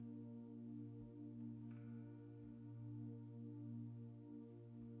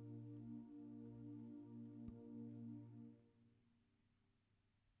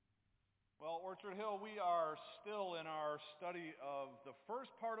Well, Orchard Hill, we are still in our study of the first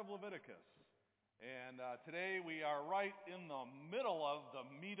part of Leviticus. And today we are right in the middle of the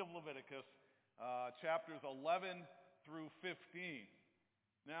meat of Leviticus, chapters 11 through 15.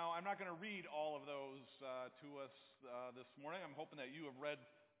 Now, I'm not going to read all of those to us this morning. I'm hoping that you have read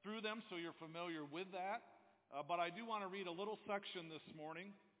through them so you're familiar with that. But I do want to read a little section this morning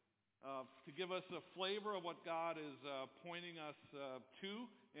to give us a flavor of what God is pointing us to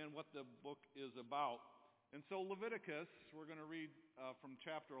and what the book is about. And so Leviticus, we're going to read from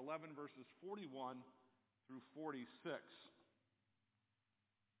chapter 11, verses 41 through 46.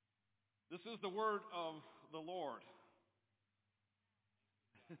 This is the word of the Lord.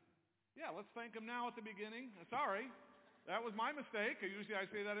 Yeah, let's thank him now at the beginning. Sorry, that was my mistake. Usually I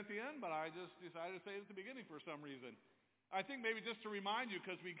say that at the end, but I just decided to say it at the beginning for some reason. I think maybe just to remind you,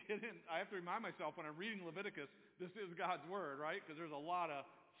 because we get in, I have to remind myself when I'm reading Leviticus, this is God's word, right? Because there's a lot of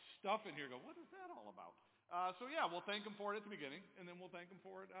stuff in here. Go, what is that all about? So yeah, we'll thank him for it at the beginning, and then we'll thank him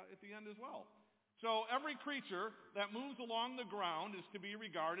for it at the end as well. So every creature that moves along the ground is to be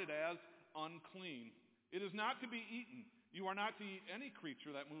regarded as unclean. It is not to be eaten. You are not to eat any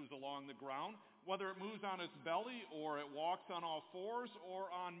creature that moves along the ground, whether it moves on its belly or it walks on all fours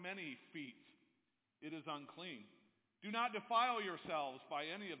or on many feet. It is unclean. Do not defile yourselves by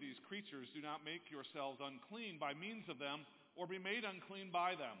any of these creatures. Do not make yourselves unclean by means of them or be made unclean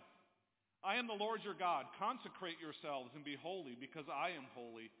by them. I am the Lord your God. Consecrate yourselves and be holy because I am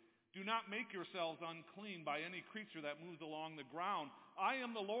holy. Do not make yourselves unclean by any creature that moves along the ground. I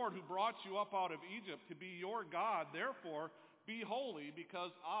am the Lord who brought you up out of Egypt to be your God. Therefore, be holy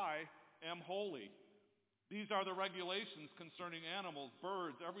because I am holy. These are the regulations concerning animals,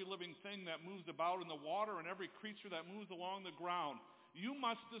 birds, every living thing that moves about in the water, and every creature that moves along the ground. You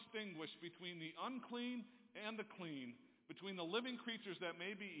must distinguish between the unclean and the clean, between the living creatures that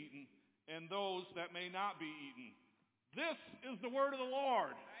may be eaten and those that may not be eaten. This is the word of the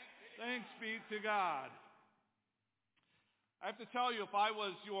Lord. Thanks be to God. I have to tell you, if I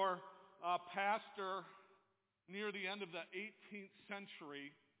was your pastor near the end of the 18th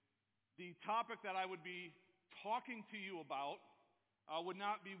century, the topic that I would be talking to you about would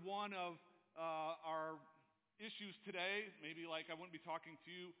not be one of our issues today. Maybe like I wouldn't be talking to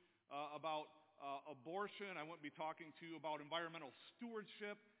you about abortion. I wouldn't be talking to you about environmental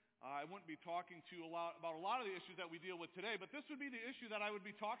stewardship. I wouldn't be talking to you about a lot of the issues that we deal with today. But this would be the issue that I would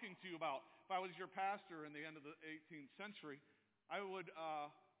be talking to you about if I was your pastor in the end of the 18th century. I would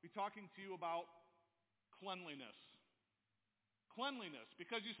be talking to you about cleanliness. Cleanliness,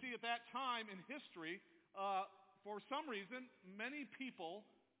 because you see at that time in history, for some reason, many people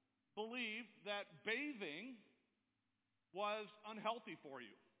believed that bathing was unhealthy for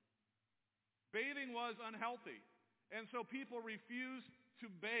you. Bathing was unhealthy, and so people refused to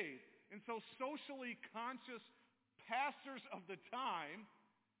bathe. And so socially conscious pastors of the time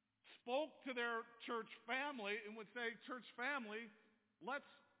spoke to their church family and would say, church family, let's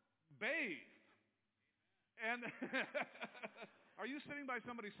bathe. And are you sitting by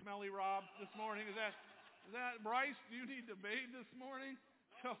somebody smelly, Rob, this morning? Is that Bryce? Do you need to bathe this morning?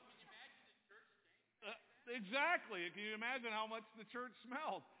 So, exactly. Can you imagine how much the church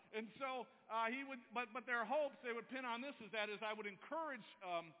smelled? And so he would, but their hopes they would pin on this is that I would encourage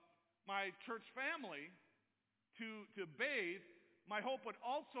my church family to bathe. My hope would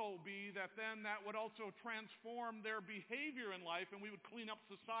also be that then that would also transform their behavior in life, and we would clean up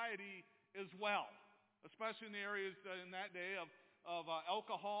society as well, especially in the areas in that day of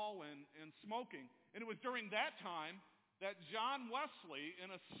alcohol and smoking. And it was during that time that John Wesley,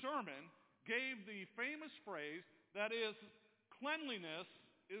 in a sermon, gave the famous phrase that is, cleanliness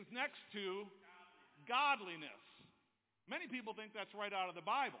is next to godliness. Many people think that's right out of the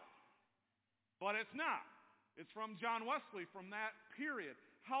Bible, but it's not. It's from John Wesley from that period.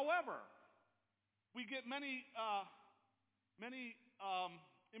 However, we get many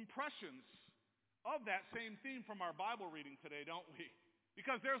impressions of that same theme from our Bible reading today, don't we?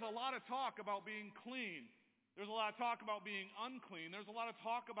 Because there's a lot of talk about being clean. There's a lot of talk about being unclean. There's a lot of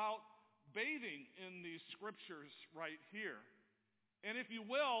talk about bathing in these scriptures right here. And if you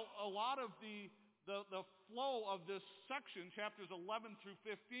will, a lot of the flow of this section, chapters 11 through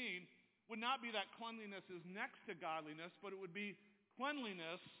 15, would not be that cleanliness is next to godliness, but it would be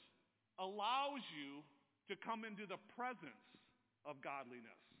cleanliness allows you to come into the presence of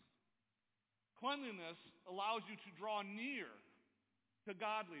godliness. Cleanliness allows you to draw near to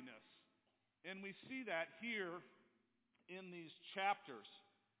godliness. And we see that here in these chapters.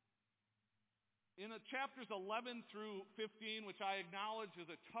 In chapters 11 through 15, which I acknowledge is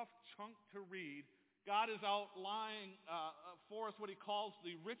a tough chunk to read, God is outlining for us what he calls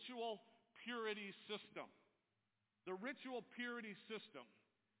the ritual purity system. The ritual purity system.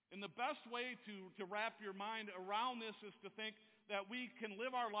 And the best way to wrap your mind around this is to think that we can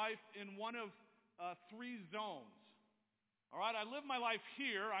live our life in one of three zones. All right, I live my life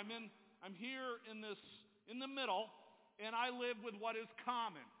here. I'm here in the middle, and I live with what is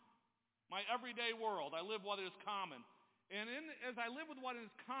common. My everyday world, I live what is common. And as I live with what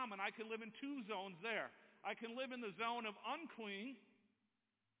is common, I can live in two zones there. I can live in the zone of unclean,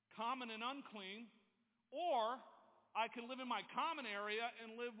 common and unclean, or I can live in my common area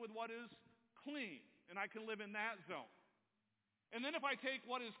and live with what is clean, and I can live in that zone. And then if I take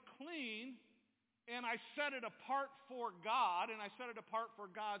what is clean and I set it apart for God, and I set it apart for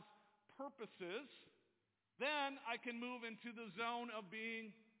God's purposes, then I can move into the zone of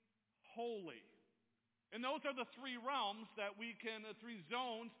being holy. And those are the three realms the three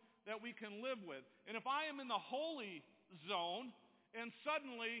zones that we can live with. And if I am in the holy zone, and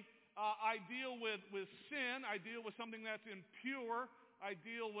suddenly I deal with sin, I deal with something that's impure, I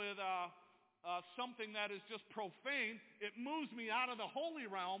deal with something that is just profane, it moves me out of the holy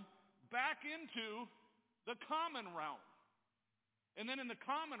realm back into the common realm. And then in the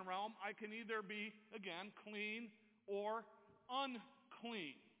common realm, I can either be, again, clean or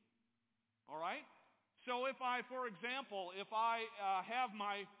unclean. All right? So for example, if I have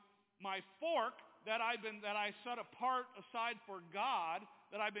my fork that I set apart aside for God,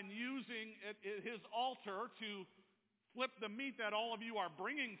 that I've been using at his altar to flip the meat that all of you are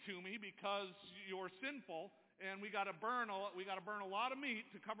bringing to me because you're sinful, and we got to burn a lot of meat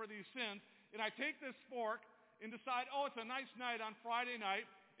to cover these sins. And I take this fork and decide, it's a nice night on Friday night,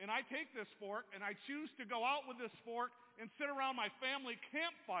 and I take this fork and I choose to go out with this fork and sit around my family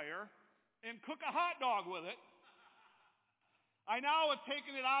campfire and cook a hot dog with it. I now have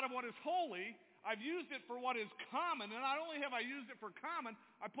taken it out of what is holy. I've used it for what is common, and not only have I used it for common,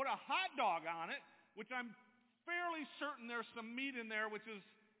 I put a hot dog on it, which I'm fairly certain there's some meat in there,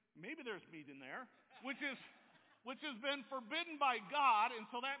 maybe there's meat in there, which has been forbidden by God, and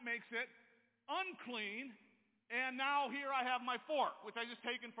so that makes it unclean. And now here I have my fork, which I just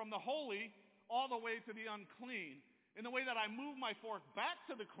taken from the holy all the way to the unclean. And the way that I move my fork back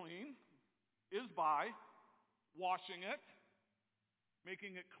to the clean is by washing it,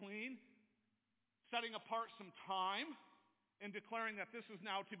 making it clean, setting apart some time, and declaring that this is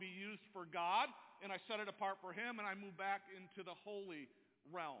now to be used for God, and I set it apart for him, and I move back into the holy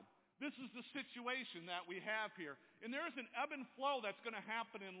realm. This is the situation that we have here. And there is an ebb and flow that's going to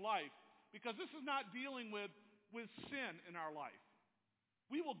happen in life, because this is not dealing with sin in our life.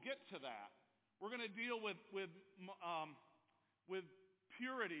 We will get to that. We're going to deal with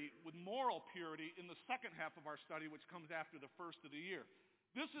purity, with moral purity in the second half of our study, which comes after the first of the year.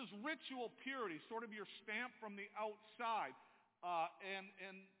 This is ritual purity, sort of your stamp from the outside.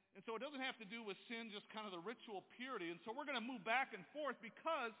 And so it doesn't have to do with sin, just kind of the ritual purity. And so we're going to move back and forth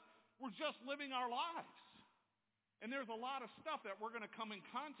because we're just living our lives. And there's a lot of stuff that we're going to come in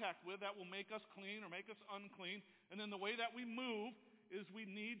contact with that will make us clean or make us unclean. And then the way that we move is we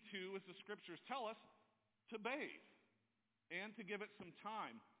need to, as the scriptures tell us, to bathe and to give it some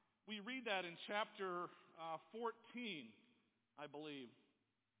time. We read that in chapter 14, I believe.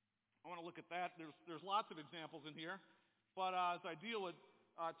 I want to look at that. There's lots of examples in here. But as I deal with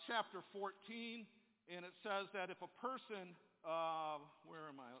chapter 14, and it says that if a person, where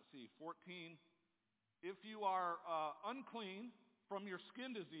am I? Let's see, 14. If you are unclean from your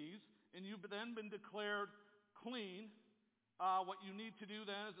skin disease, and you've then been declared clean, what you need to do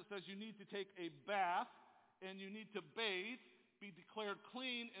then is it says you need to take a bath, and you need to bathe, be declared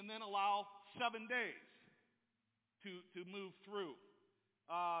clean, and then allow 7 days to move through.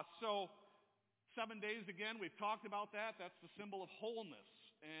 So 7 days, again, we've talked about that. That's the symbol of wholeness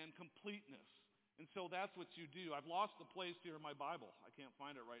and completeness. And so that's what you do. I've lost the place here in my Bible. I can't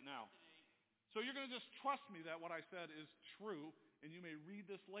find it right now. So you're going to just trust me that what I said is true, and you may read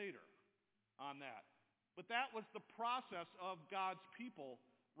this later on that. But that was the process of God's people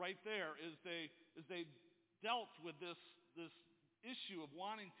right there, is they dealt with this issue of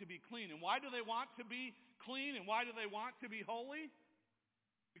wanting to be clean. And why do they want to be clean, and why do they want to be holy?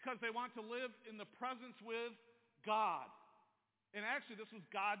 Because they want to live in the presence with God. And actually, this was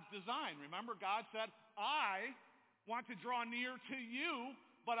God's design. Remember, God said, I want to draw near to you,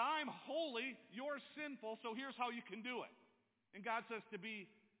 but I'm holy, you're sinful, so here's how you can do it. And God says, to be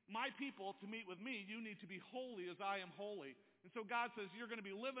my people, to meet with me, you need to be holy as I am holy. And so God says, you're going to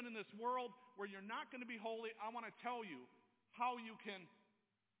be living in this world where you're not going to be holy. I want to tell you how you can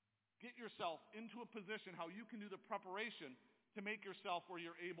get yourself into a position, how you can do the preparation to make yourself where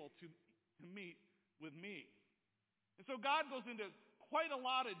you're able to meet with me. And so God goes into quite a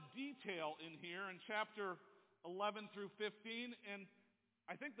lot of detail in here in chapter 11 through 15, and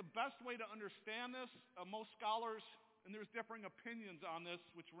I think the best way to understand this, most scholars, and there's differing opinions on this,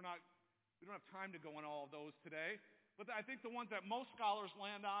 which we don't have time to go into all of those today, but I think the ones that most scholars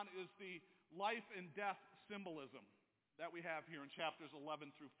land on is the life and death symbolism that we have here in chapters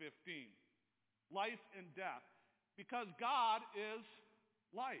 11 through 15. Life and death. Because God is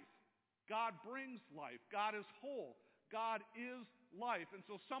life. God brings life. God is whole. God is life. And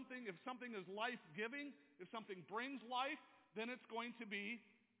so if something is life-giving, if something brings life, then it's going to be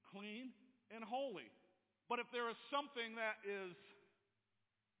clean and holy. But if there is something that is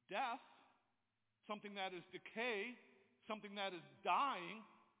death, something that is decay, something that is dying,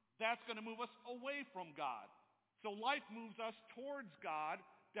 that's going to move us away from God. So life moves us towards God.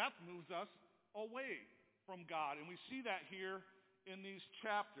 Death moves us away from God. And we see that here in these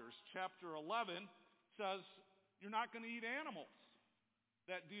chapters. Chapter 11 says you're not going to eat animals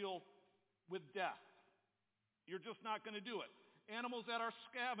that deal with death. You're just not going to do it. Animals that are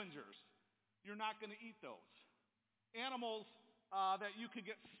scavengers, you're not going to eat those. Animals that you could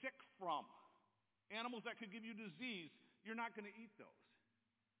get sick from, animals that could give you disease, you're not going to eat those.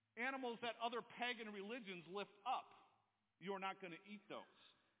 Animals that other pagan religions lift up, you're not going to eat those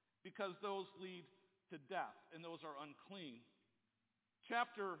because those lead to death and those are unclean.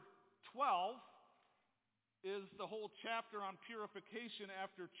 Chapter 12 is the whole chapter on purification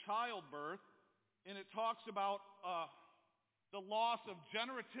after childbirth, and it talks about the loss of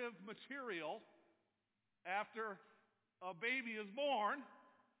generative material after a baby is born,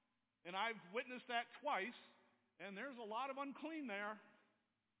 and I've witnessed that twice, and there's a lot of unclean there.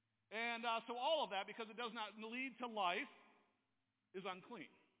 And so all of that, because it does not lead to life, is unclean.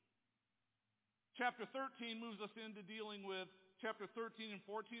 Chapter 13 moves us into dealing with, chapter 13 and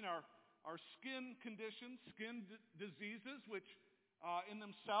 14 are skin conditions, skin diseases, which in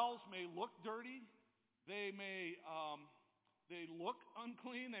themselves may look dirty. They look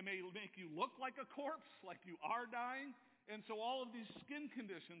unclean. They may make you look like a corpse, like you are dying. And so all of these skin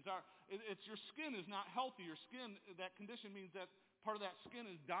conditions it's your skin is not healthy. Your skin, that condition means that part of that skin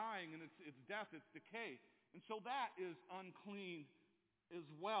is dying and it's death, it's decay. And so that is unclean as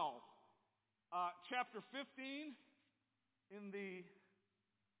well. Chapter 15, in the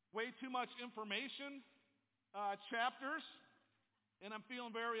way too much information chapters, and I'm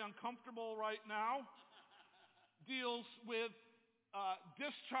feeling very uncomfortable right now, deals with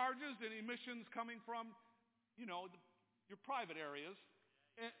discharges and emissions coming from, your private areas.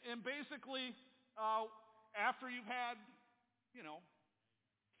 And basically, after you've had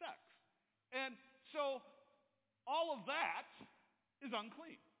sex. And so all of that is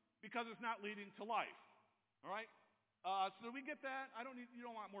unclean because it's not leading to life. All right? So do we get that? You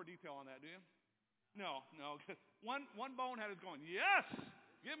don't want more detail on that, do you? No. One bonehead is going, yes,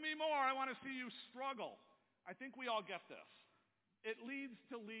 give me more. I want to see you struggle. I think we all get this. It lead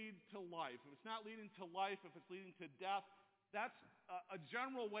to life. If it's not leading to life, if it's leading to death, that's a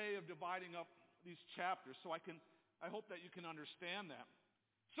general way of dividing up these chapters. So I hope that you can understand that.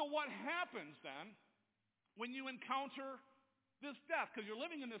 So what happens then when you encounter this death? Because you're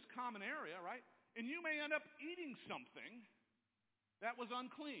living in this common area, right? And you may end up eating something that was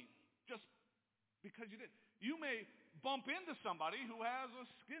unclean just because you did. You may bump into somebody who has a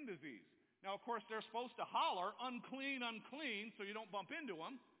skin disease. Now, of course, they're supposed to holler, unclean, unclean, so you don't bump into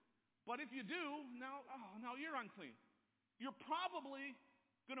them. But if you do, now you're unclean. You're probably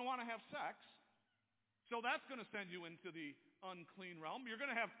going to want to have sex. So that's going to send you into the unclean realm. You're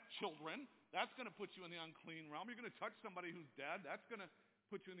going to have children. That's going to put you in the unclean realm. You're going to touch somebody who's dead. That's going to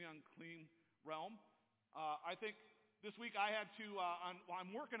put you in the unclean realm. I think this week I had to,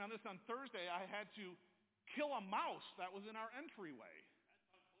 I'm working on this on Thursday, I had to kill a mouse that was in our entryway.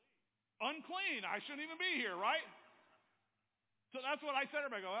 Unclean. I shouldn't even be here, right? So that's what I said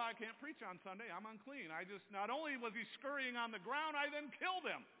to him. I go, I can't preach on Sunday. I'm unclean. Not only was he scurrying on the ground, I then killed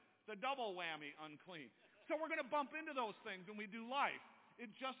him. It's a double whammy, unclean. So we're going to bump into those things when we do life.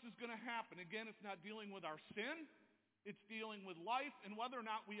 It just is going to happen. Again, it's not dealing with our sin. It's dealing with life and whether or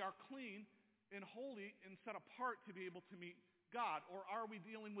not we are clean and holy and set apart to be able to meet God. Or are we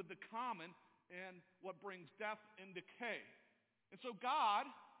dealing with the common and what brings death and decay? And so God,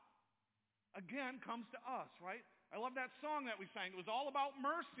 again, comes to us, right? I love that song that we sang. It was all about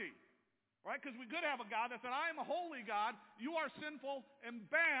mercy, right? Because we could have a God that said, I am a holy God, you are sinful, and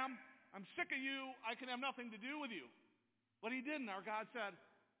bam, I'm sick of you, I can have nothing to do with you. But he didn't. Our God said,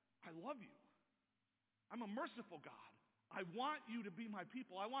 I love you. I'm a merciful God. I want you to be my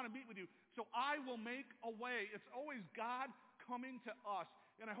people. I want to meet with you. So I will make a way. It's always God coming to us.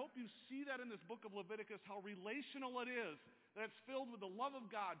 And I hope you see that in this book of Leviticus, how relational it is. that it's filled with the love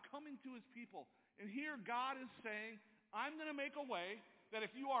of God coming to his people. And here God is saying, I'm going to make a way that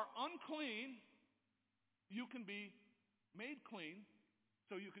if you are unclean, you can be made clean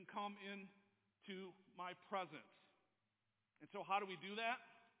so you can come into my presence. And so how do we do that?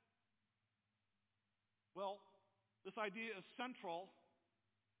 Well, this idea is central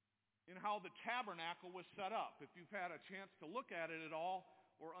in how the tabernacle was set up. If you've had a chance to look at it at all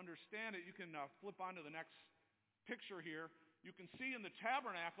or understand it, you can flip on to the next picture here. You can see in the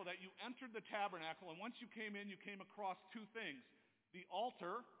tabernacle that you entered the tabernacle, and once you came in, you came across two things. The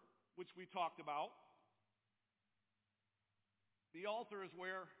altar, which we talked about. The altar is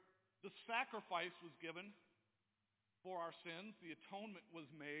where the sacrifice was given for our sins. The atonement was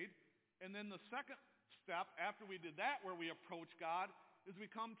made. And then the second step, after we did that, where we approach God, is we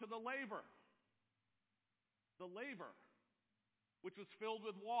come to the laver. The laver, which was filled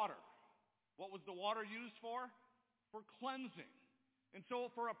with water. What was the water used for? For cleansing. And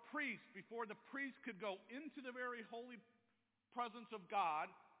so for a priest, before the priest could go into the very holy presence of God,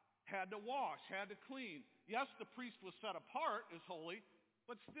 had to wash, had to clean. Yes, the priest was set apart as holy,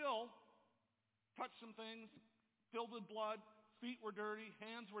 but still touched some things, filled with blood, feet were dirty,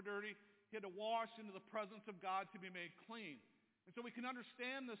 hands were dirty. He had to wash into the presence of God to be made clean. And so we can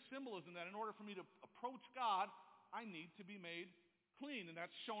understand the symbolism that in order for me to approach God, I need to be made clean. And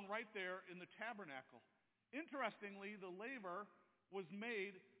that's shown right there in the tabernacle. Interestingly, the laver was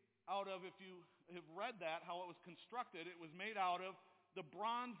made out of, if you have read that, how it was constructed, it was made out of the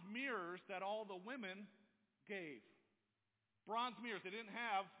bronze mirrors that all the women gave. Bronze mirrors. They didn't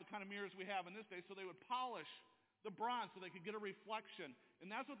have the kind of mirrors we have in this day, so they would polish the bronze so they could get a reflection.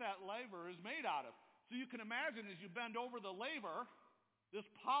 And that's what that laver is made out of. So you can imagine as you bend over the laver, this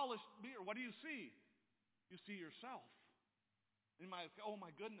polished mirror, what do you see? You see yourself. And you might say, oh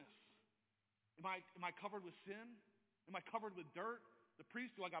my goodness. Am I covered with sin? Am I covered with dirt? The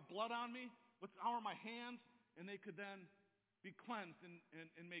priest, do I got blood on me? How are my hands? And they could then be cleansed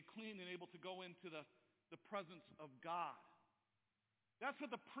and made clean and able to go into the presence of God. That's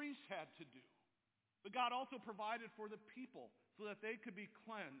what the priests had to do. But God also provided for the people so that they could be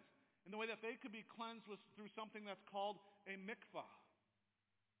cleansed. And the way that they could be cleansed was through something that's called a mikvah.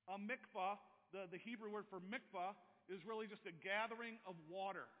 A mikvah, the Hebrew word for mikvah, is really just a gathering of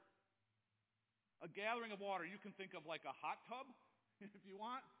water. A gathering of water. You can think of like a hot tub, if you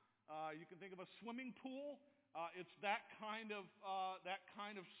want. You can think of a swimming pool. It's that kind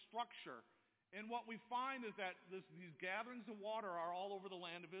of structure. And what we find is that these gatherings of water are all over the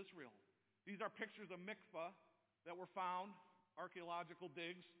land of Israel. These are pictures of mikvah that were found, archaeological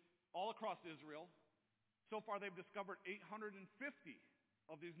digs, all across Israel. So far they've discovered 850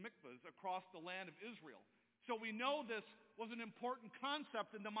 of these mikvahs across the land of Israel. So we know this was an important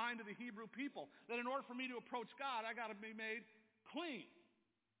concept in the mind of the Hebrew people, that in order for me to approach God, I got to be made clean.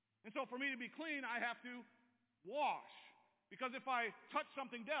 And so for me to be clean, I have to wash. Because if I touch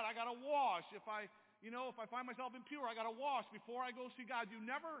something dead, I got to wash. If I find myself impure, I got to wash before I go see God. You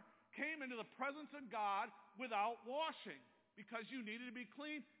never came into the presence of God without washing, because you needed to be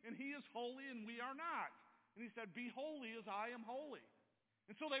clean, and he is holy and we are not. And he said, be holy as I am holy.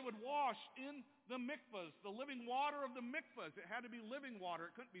 And so they would wash in the mikvahs, the living water of the mikvahs. It had to be living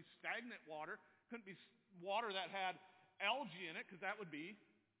water. It couldn't be stagnant water. It couldn't be water that had algae in it, because that would be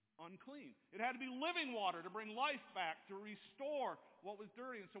unclean. It had to be living water to bring life back, to restore what was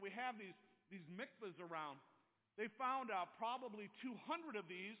dirty. And so we have these mikvahs around. They found probably 200 of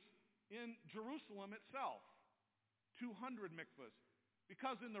these in Jerusalem itself. 200 mikvahs.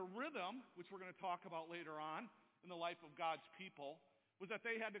 Because in the rhythm, which we're going to talk about later on in the life of God's people, was that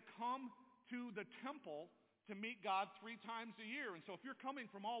they had to come to the temple to meet God 3 times a year. And so if you're coming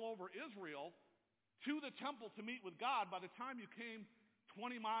from all over Israel to the temple to meet with God, by the time you came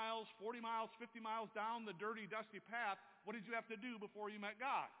 20 miles, 40 miles, 50 miles down the dirty, dusty path, what did you have to do before you met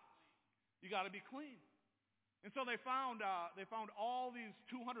God? You got to be clean. And so they found all these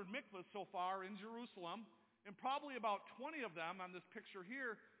 200 mikvahs so far in Jerusalem, and probably about 20 of them on this picture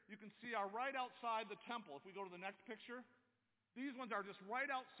here, you can see are right outside the temple. If we go to the next picture, these ones are just right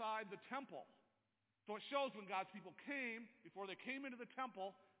outside the temple. So it shows when God's people came, before they came into the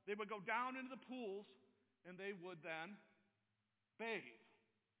temple, they would go down into the pools, and they would then bathe.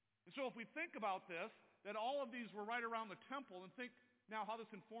 And so if we think about this, that all of these were right around the temple, and think now how this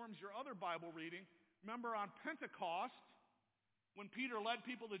informs your other Bible reading. Remember on Pentecost, when Peter led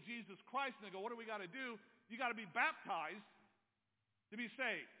people to Jesus Christ, and they go, what do we got to do? You got to be baptized to be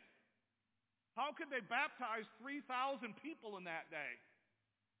saved. How could they baptize 3,000 people in that day?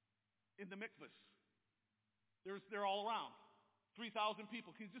 In the mikvahs. They're all around. 3,000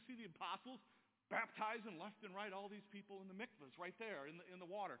 people. Can you just see the apostles baptizing left and right all these people in the mikvahs right there in the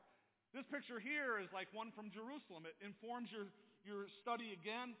water. This picture here is like one from Jerusalem. It informs your study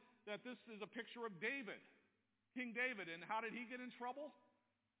again that this is a picture of David, King David. And how did he get in trouble?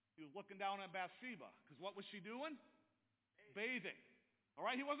 He was looking down at Bathsheba. Because what was she doing? Bathing. All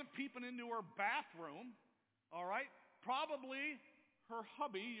right? He wasn't peeping into her bathroom. All right? Probably her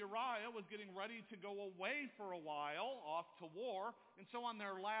hubby, Uriah, was getting ready to go away for a while, off to war. And so on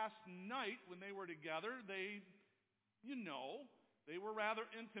their last night when they were together, they were rather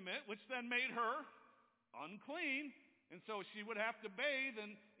intimate, which then made her unclean. And so she would have to bathe,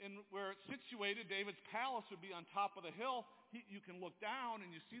 and where it's situated, David's palace would be on top of the hill. You can look down,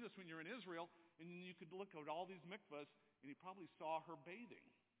 and you see this when you're in Israel, and you could look at all these mikvahs, and you probably saw her bathing.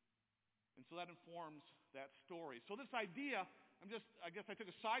 And so that informs that story. So this idea, I guess I took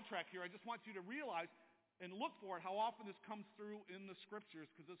a sidetrack here. I just want you to realize and look for it, how often this comes through in the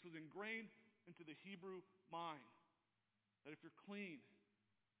scriptures, because this was ingrained into the Hebrew mind. That if you're clean,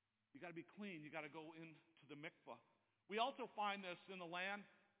 you got to be clean. You got to go into the mikvah. We also find this in the land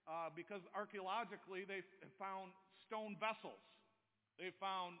because archaeologically they have found stone vessels. They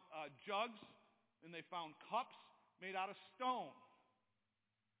found jugs and they found cups made out of stone.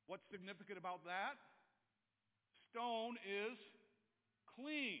 What's significant about that? Stone is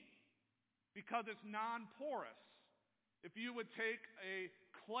clean because it's non-porous. If you would take a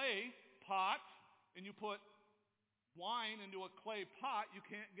clay pot and you put wine into a clay pot, you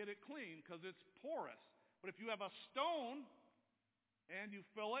can't get it clean because it's porous. But if you have a stone and you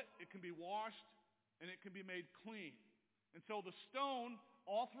fill it, it can be washed and it can be made clean. And so the stone,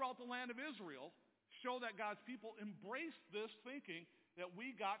 all throughout the land of Israel, show that God's people embraced this thinking that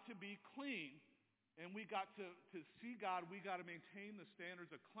we got to be clean and we got to see God, we got to maintain the standards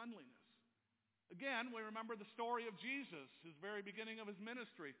of cleanliness. Again, we remember the story of Jesus, his very beginning of his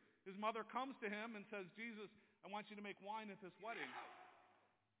ministry. His mother comes to him and says, Jesus, I want you to make wine at this wedding.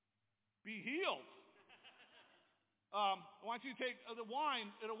 Be healed. I want you to take the wine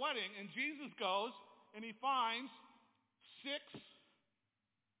at a wedding. And Jesus goes and he finds 6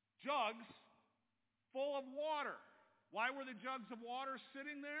 jugs full of water. Why were the jugs of water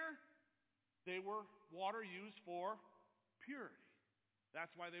sitting there? They were water used for purity.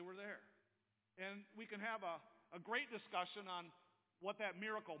 That's why they were there. And we can have a great discussion on what that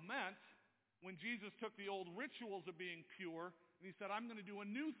miracle meant when Jesus took the old rituals of being pure and he said, I'm going to do a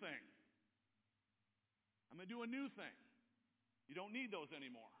new thing. I'm going to do a new thing. You don't need those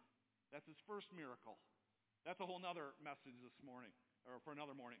anymore. That's his first miracle. That's a whole other message this morning, or for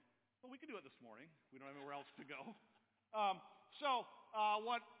another morning. But we can do it this morning. We don't have anywhere else to go.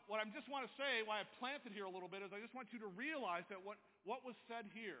 What I just want to say, why I planted here a little bit, is I just want you to realize that what was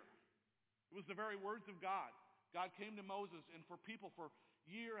said here, it was the very words of God. God came to Moses, and for people for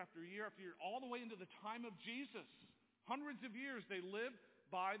year after year after year, all the way into the time of Jesus, hundreds of years, they lived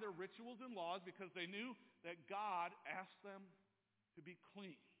by their rituals and laws because they knew that God asked them to be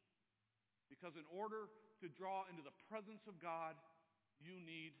clean. Because in order to draw into the presence of God, you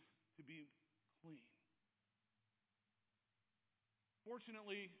need to be clean.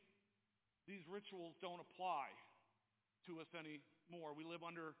 Fortunately, these rituals don't apply to us anymore. We live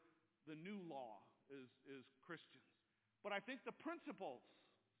under the new law as Christians. But I think the principles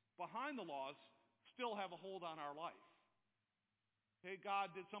behind the laws still have a hold on our life. Okay, God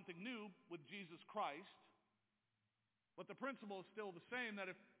did something new with Jesus Christ, but the principle is still the same, that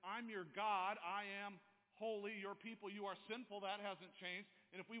if I'm your God, I am holy, your people, you are sinful, that hasn't changed.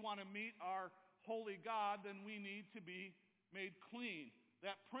 And if we want to meet our holy God, then we need to be made clean.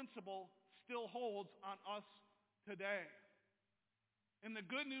 That principle still holds on us today. And the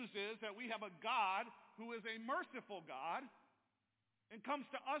good news is that we have a God who is a merciful God and comes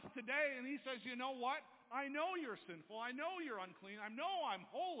to us today and he says, you know what? I know you're sinful. I know you're unclean. I know I'm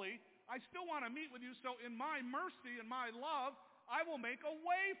holy. I still want to meet with you. So in my mercy and my love, I will make a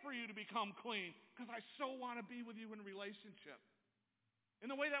way for you to become clean because I so want to be with you in relationship.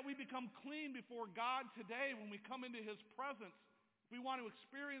 In the way that we become clean before God today, when we come into his presence, if we want to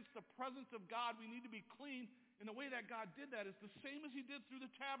experience the presence of God, we need to be clean. And the way that God did that is the same as he did through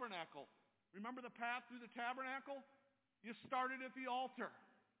the tabernacle. Remember the path through the tabernacle? You started at the altar.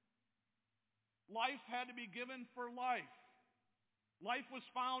 Life had to be given for life. Life was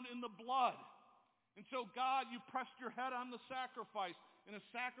found in the blood. And so God, you pressed your head on the sacrifice, and a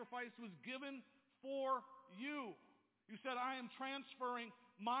sacrifice was given for you. You said, I am transferring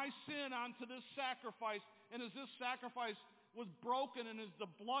my sin onto this sacrifice, and as this sacrifice was broken and as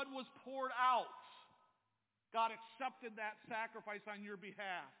the blood was poured out, God accepted that sacrifice on your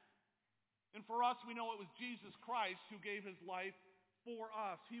behalf. And for us, we know it was Jesus Christ who gave his life for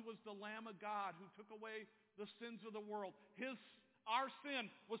us. He was the Lamb of God who took away the sins of the world. Our sin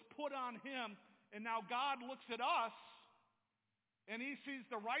was put on him, and now God looks at us, and he sees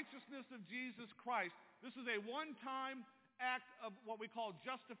the righteousness of Jesus Christ. This is a one-time act of what we call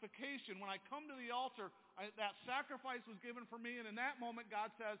justification. When I come to the altar, that sacrifice was given for me, and in that moment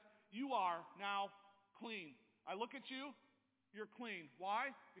God says, you are now clean. I look at you, you're clean. Why?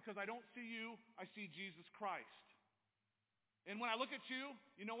 Because I don't see you, I see Jesus Christ. And when I look at you,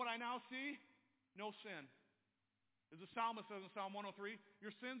 you know what I now see? No sin. As the psalmist says in Psalm 103,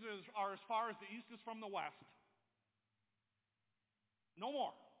 your sins are as far as the east is from the west. No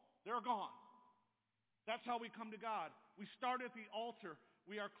more. They're gone. That's how we come to God. We start at the altar.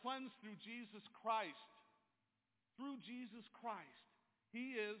 We are cleansed through Jesus Christ. Through Jesus Christ.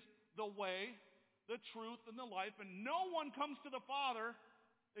 He is the way, the truth, and the life, and no one comes to the Father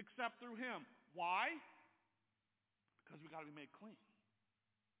except through him. Why? Because we got to be made clean.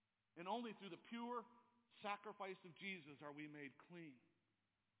 And only through the pure sacrifice of Jesus are we made clean.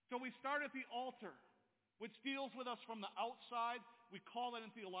 So we start at the altar, which deals with us from the outside. We call that in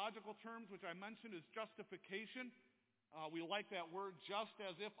theological terms, which I mentioned, is justification. We like that word, just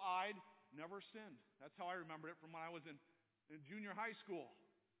as if I'd never sinned. That's how I remembered it from when I was in junior high school.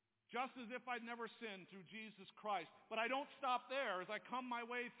 Just as if I'd never sinned through Jesus Christ. But I don't stop there. As I come my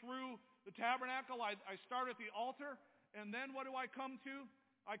way through the tabernacle, I start at the altar, and then what do I come to?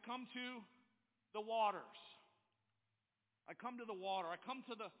 I come to the waters. I come to the water. I come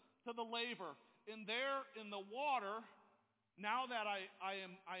to the laver. In there, in the water, now that I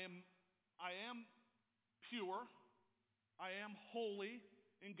am pure, I am holy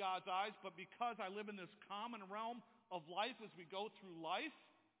in God's eyes, but because I live in this common realm of life as we go through life,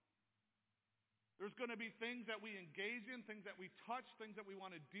 there's going to be things that we engage in, things that we touch, things that we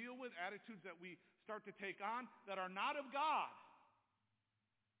want to deal with, attitudes that we start to take on that are not of God.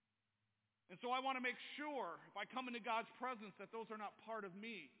 And so I want to make sure, if I come into God's presence, that those are not part of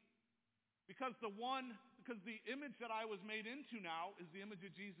me. Because the image that I was made into now is the image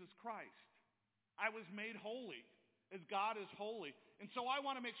of Jesus Christ. I was made holy, as God is holy. And so I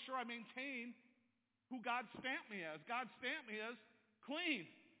want to make sure I maintain who God stamped me as. God stamped me as clean.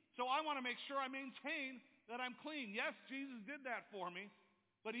 So I want to make sure I maintain that I'm clean. Yes, Jesus did that for me,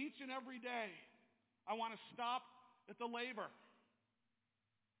 but each and every day, I want to stop at the laver.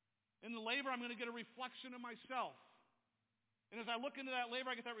 In the laver, I'm going to get a reflection of myself. And as I look into that laver,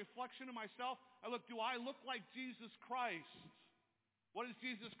 I get that reflection of myself. Do I look like Jesus Christ? What does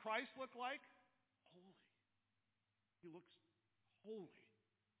Jesus Christ look like? Holy. He looks holy.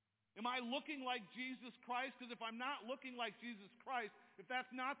 Am I looking like Jesus Christ? Because if I'm not looking like Jesus Christ, if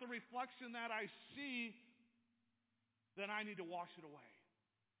that's not the reflection that I see, then I need to wash it away.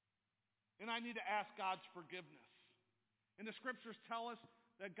 And I need to ask God's forgiveness. And the scriptures tell us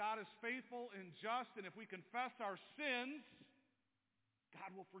that God is faithful and just, and if we confess our sins,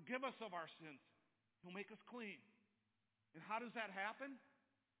 God will forgive us of our sins. He'll make us clean. And how does that happen?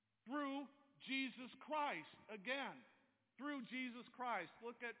 Through Jesus Christ. Again, through Jesus Christ.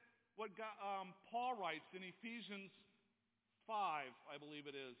 Look at what Paul writes in Ephesians 5, I believe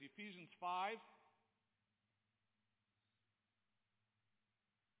it is. Ephesians 5.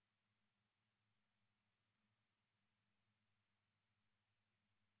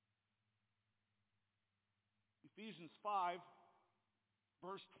 Ephesians 5,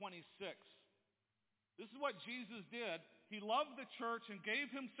 verse 26. This is what Jesus did. He loved the church and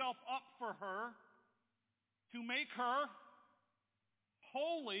gave himself up for her to make her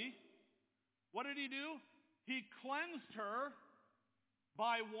holy. What did he do? He cleansed her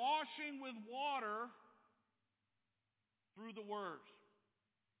by washing with water through the Word.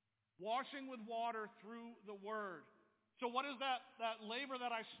 Washing with water through the Word. So what is that laver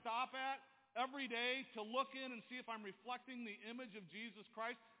that I stop at every day to look in and see if I'm reflecting the image of Jesus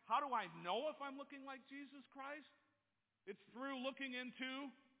Christ? How do I know if I'm looking like Jesus Christ? It's through looking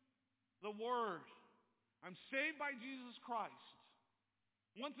into the Word. I'm saved by Jesus Christ.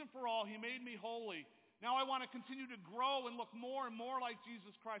 Once and for all, he made me holy. Now I want to continue to grow and look more and more like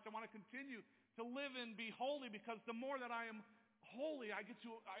Jesus Christ. I want to continue to live and be holy, because the more that I am holy, I get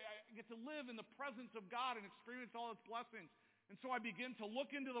to live in the presence of God and experience all its blessings. And so I begin to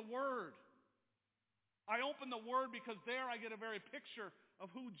look into the Word. I open the Word because there I get a very picture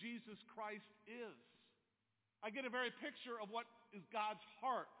of who Jesus Christ is. I get a very picture of what is God's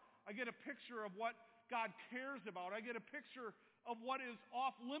heart. I get a picture of what God cares about. I get a picture of what is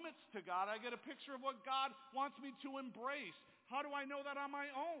off limits to God. I get a picture of what God wants me to embrace. How do I know that on my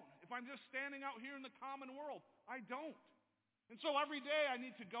own? If I'm just standing out here in the common world, I don't. And so every day I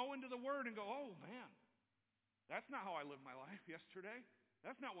need to go into the Word and go, oh man, That's not how I lived my life yesterday.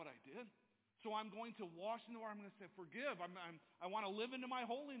 That's not what I did. So I'm going to wash in the water. I'm going to say, forgive. I want to live into my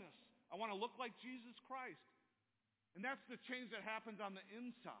holiness. I want to look like Jesus Christ. And that's the change that happens on the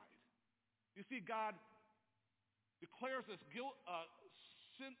inside. You see, God declares us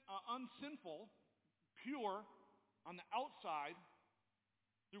unsinful, pure on the outside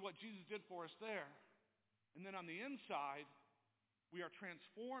through what Jesus did for us there. And then on the inside, we are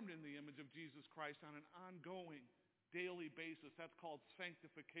transformed in the image of Jesus Christ on an ongoing, daily basis. That's called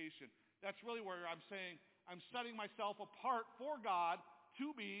sanctification. That's really where I'm saying I'm setting myself apart for God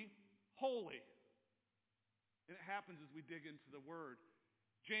to be holy. And it happens as we dig into the Word.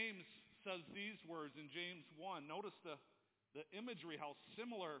 James says these words in James 1. Notice the imagery, how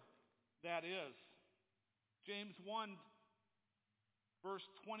similar that is. James 1, verse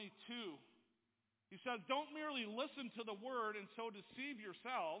 22. He says, don't merely listen to the Word and so deceive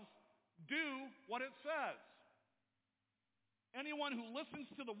yourselves. Do what it says. Anyone who listens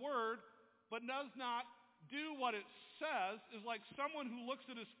to the Word but does not do what it says is like someone who looks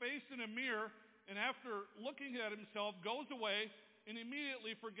at his face in a mirror and after looking at himself goes away and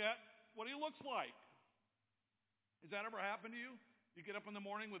immediately forget what he looks like. Has that ever happened to you? You get up in the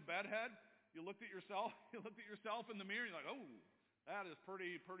morning with bedhead, you looked at yourself in the mirror, and you're like, oh, that is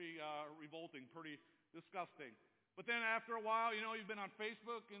pretty revolting, pretty disgusting. But then after a while, you've been on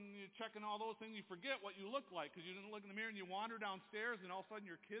Facebook and you're checking all those things, you forget what you look like because you didn't look in the mirror, and you wander downstairs and all of a sudden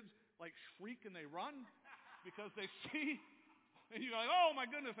your kids like shriek and they run because they see, and you're like, oh my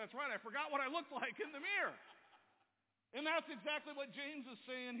goodness, that's right, I forgot what I looked like in the mirror. And that's exactly what James is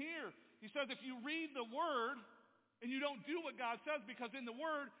saying here. He says if you read the Word and you don't do what God says, because in the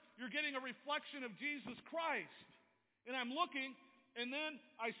Word you're getting a reflection of Jesus Christ. And I'm looking, and then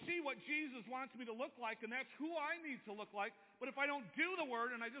I see what Jesus wants me to look like, and that's who I need to look like. But if I don't do the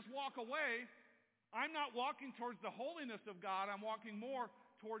Word and I just walk away, I'm not walking towards the holiness of God. I'm walking more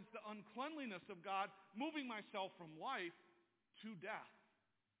towards the uncleanliness of God, moving myself from life to death.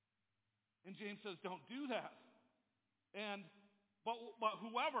 And James says, don't do that. But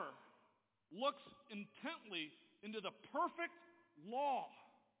whoever looks intently into the perfect law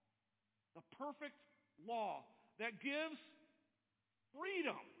that gives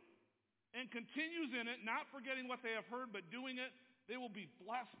freedom and continues in it, not forgetting what they have heard, but doing it, they will be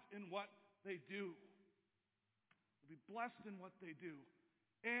blessed in what they do. They'll be blessed in what they do.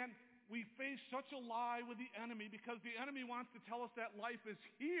 And we face such a lie with the enemy because the enemy wants to tell us that life is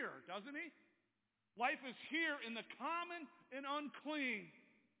here, doesn't he? Life is here in the common and unclean.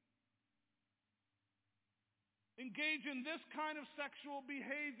 Engage in this kind of sexual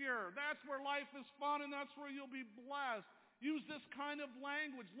behavior. That's where life is fun and that's where you'll be blessed. Use this kind of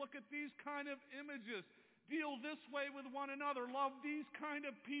language. Look at these kind of images. Deal this way with one another. Love these kind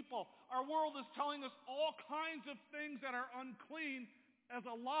of people. Our world is telling us all kinds of things that are unclean as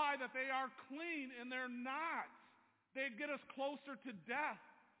a lie that they are clean, and they're not. They get us closer to death.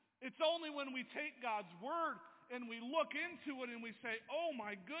 It's only when we take God's Word and we look into it and we say, oh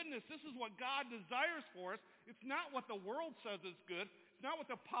my goodness, this is what God desires for us. It's not what the world says is good. It's not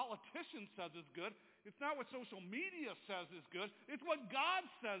what the politician says is good. It's not what social media says is good. It's what God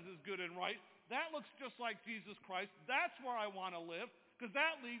says is good and right. That looks just like Jesus Christ. That's where I want to live because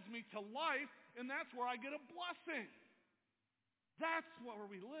that leads me to life, and that's where I get a blessing. That's where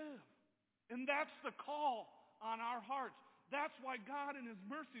we live. And that's the call on our hearts. That's why God in His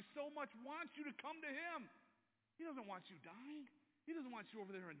mercy so much wants you to come to Him. He doesn't want you dying. He doesn't want you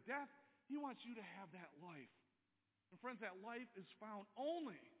over there in death. He wants you to have that life. And friends, that life is found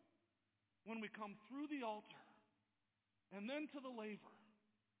only when we come through the altar and then to the laver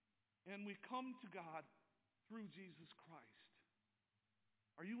and we come to God through Jesus Christ.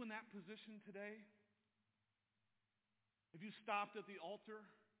 Are you in that position today? Have you stopped at the altar?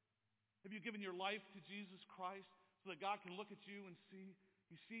 Have you given your life to Jesus Christ so that God can look at you and see?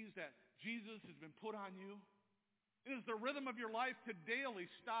 He sees that Jesus has been put on you. It is the rhythm of your life to daily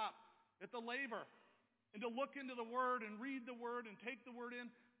stop at the laver and to look into the Word and read the Word and take the Word in,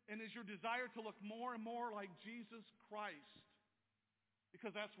 and is your desire to look more and more like Jesus Christ,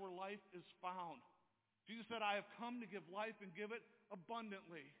 because that's where life is found. Jesus said, I have come to give life and give it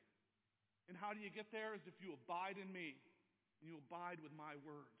abundantly. And how do you get there? Is if you abide in me and you abide with my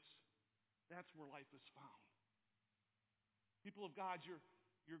words. That's where life is found. People of God, your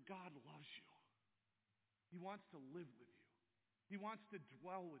God loves you. He wants to live with you. He wants to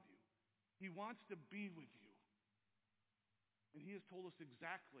dwell with you. He wants to be with you. And He has told us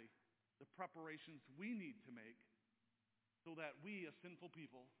exactly the preparations we need to make so that we, as sinful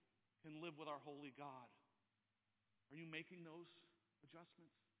people, can live with our holy God. Are you making those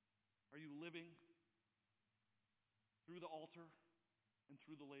adjustments? Are you living through the altar and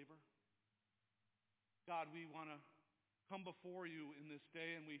through the laver. God, we want to come before you in this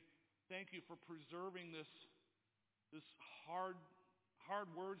day, and we thank you for preserving this hard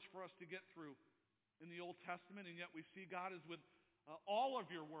words for us to get through in the Old Testament, and yet we see, God, is with all of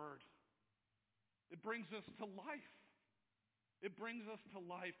your word. It brings us to life. It brings us to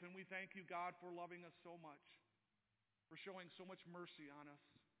life, and we thank you, God, for loving us so much, for showing so much mercy on us,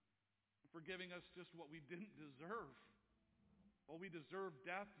 for giving us just what we didn't deserve. While we deserved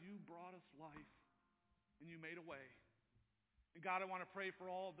death, you brought us life, and you made a way. And God, I want to pray for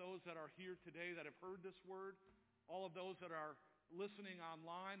all of those that are here today that have heard this word, all of those that are listening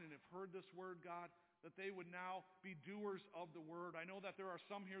online and have heard this word, God, that they would now be doers of the word. I know that there are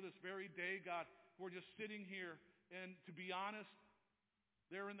some here this very day, God, who are just sitting here, and to be honest,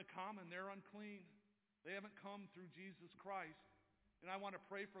 they're in the common, they're unclean. They haven't come through Jesus Christ. And I want to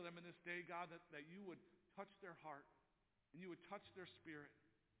pray for them in this day, God, that you would touch their heart and you would touch their spirit,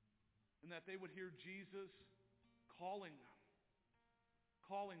 and that they would hear Jesus calling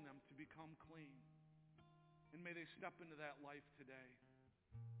them to become clean. And may they step into that life today.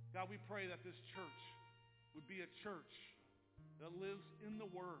 God, we pray that this church would be a church that lives in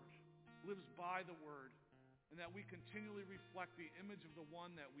the Word, lives by the Word, and that we continually reflect the image of the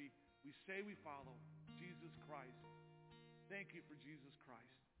one that we say we follow, Jesus Christ. Thank you for Jesus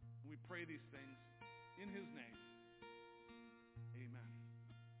Christ. And we pray these things in his name.